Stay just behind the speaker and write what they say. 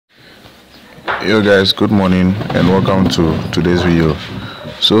Yo guys, good morning and welcome to today's video.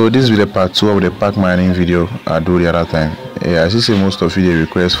 So this is the part 2 of the pack mining video I do the other time. I see most of you they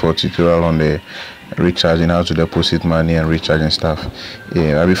request for tutorial on the recharging, how to deposit money and recharging stuff.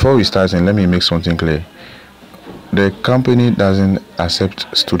 Before we start, let me make something clear. The company doesn't accept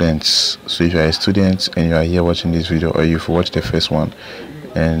students. So if you are a student and you are here watching this video, or you've watched the first one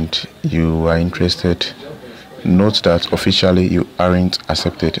and you are interested, note that officially you aren't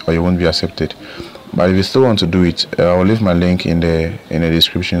accepted, or you won't be accepted. But if you still want to do it, I'll leave my link in the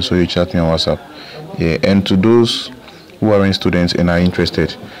description, so you chat me on WhatsApp. And to those who aren't students and are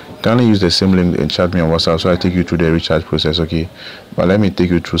interested, kindly use the same link and chat me on WhatsApp, so I take you through the recharge process. Okay, but let me take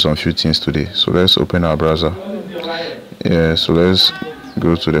you through some few things today. So let's open our browser. So let's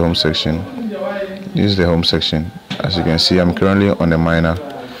go to the home section. This is the home section. As you can see, I'm currently on the miner.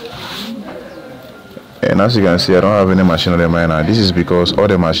 And as you can see, I don't have any machine on the miner. This is because all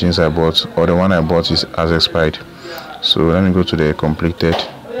the machines I bought, or the one I bought, has expired. So let me go to the completed.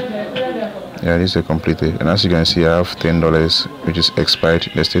 This is the completed. And as you can see, I have $10 which is expired.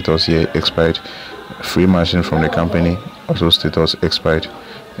 The status here expired. Free machine from the company, also status expired.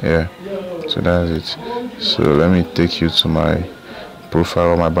 So that's it. So let me take you to my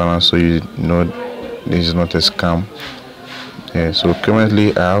profile, my balance, so you know this is not a scam. So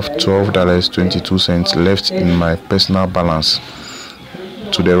currently I have $12.22 left in my personal balance.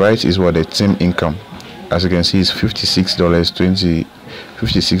 To the right is what the team income, as you can see, is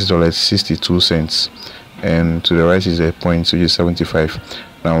 $56.62, and to the right is the points, which is 75.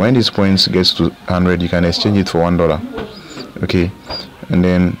 Now when these points gets to 100, you can exchange it for $1. Okay, and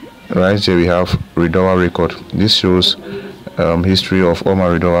then right here we have withdrawal record. This shows history of all my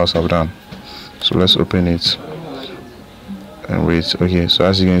withdrawals I've done. So let's open it and wait. Okay, so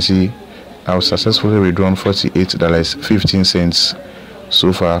as you can see, I've successfully withdrawn $48.15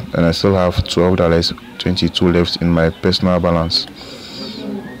 so far, and I still have $12.22 left in my personal balance,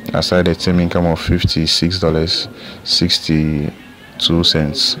 aside the team income of $56.62.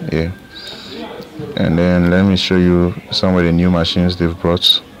 And then let me show you some of the new machines they've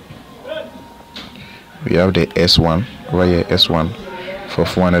brought. We have the S1 over here, S1 for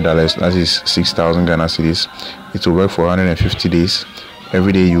 $400. That is 6,000 Ghana cedis. It will work for 150 days.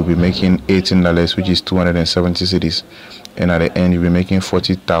 Every day you'll be making $18, which is 270 cedis, and at the end you'll be making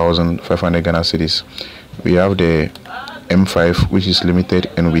 40,500 Ghana cedis. We have the M5, which is limited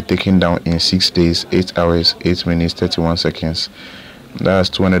and will be taken down in 6 days, 8 hours, 8 minutes, 31 seconds. That's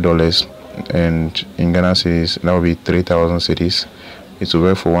 $200, and in Ghana cedis that will be 3,000 cedis. It will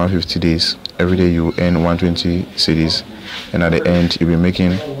work for 150 days. Every day you earn 120 cedis, and at the end you'll be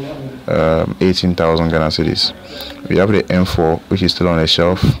making 18,000 Ghana cedis. We have the M4, which is still on the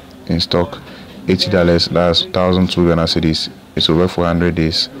shelf in stock, $80. That's 1,002 Ghana cedis. It will work for 100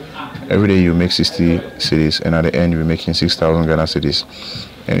 days. Every day you make 60 cedis, and at the end you'll be making 6,000 Ghana cedis.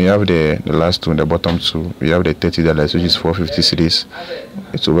 And we have the last two, the bottom two. We have the $30, which is 450 cedis.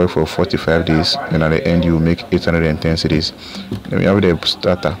 It will work for 45 days, and at the end you will make 810 cedis. Then we have the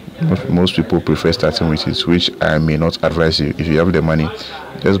starter. Most people prefer starting with it, which I may not advise you. If you have the money,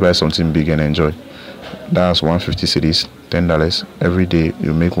 just buy something big and enjoy. That's 150 cedis, $10. Every day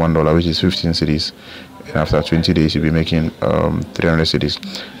you make $1, which is 15 cedis, and after 20 days you'll be making 300 cedis.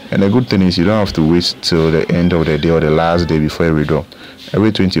 And the good thing is, you don't have to wait till the end of the day or the last day before you withdraw.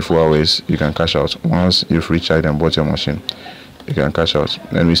 Every 24 hours you can cash out. Once you've recharged and bought your machine, you can cash out.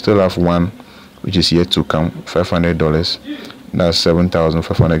 And we still have one which is yet to come, $500. That's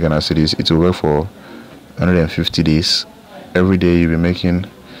 7,500 Ghana cedis. It will work for 150 days. Every day you'll be making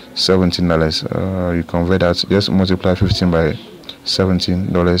 $17. You convert that, just multiply 15 by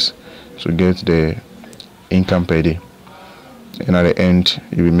 $17 to get the income per day, and at the end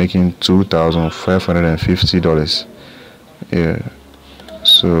you'll be making $2,550.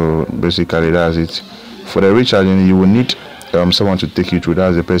 So basically that's it. For the recharging, you will need someone to take you through.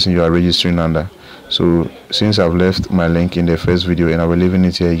 That's the person you are registering under. So since I've left my link in the first video, and I will leave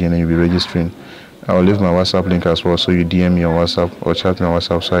it here again, and you'll be registering, I will leave my WhatsApp link as well, so you DM me on WhatsApp or chat me on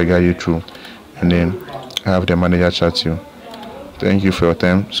WhatsApp, so I guide you through, and then have the manager chat you. Thank you for your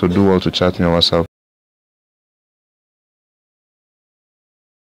time. So do well to chat me on WhatsApp.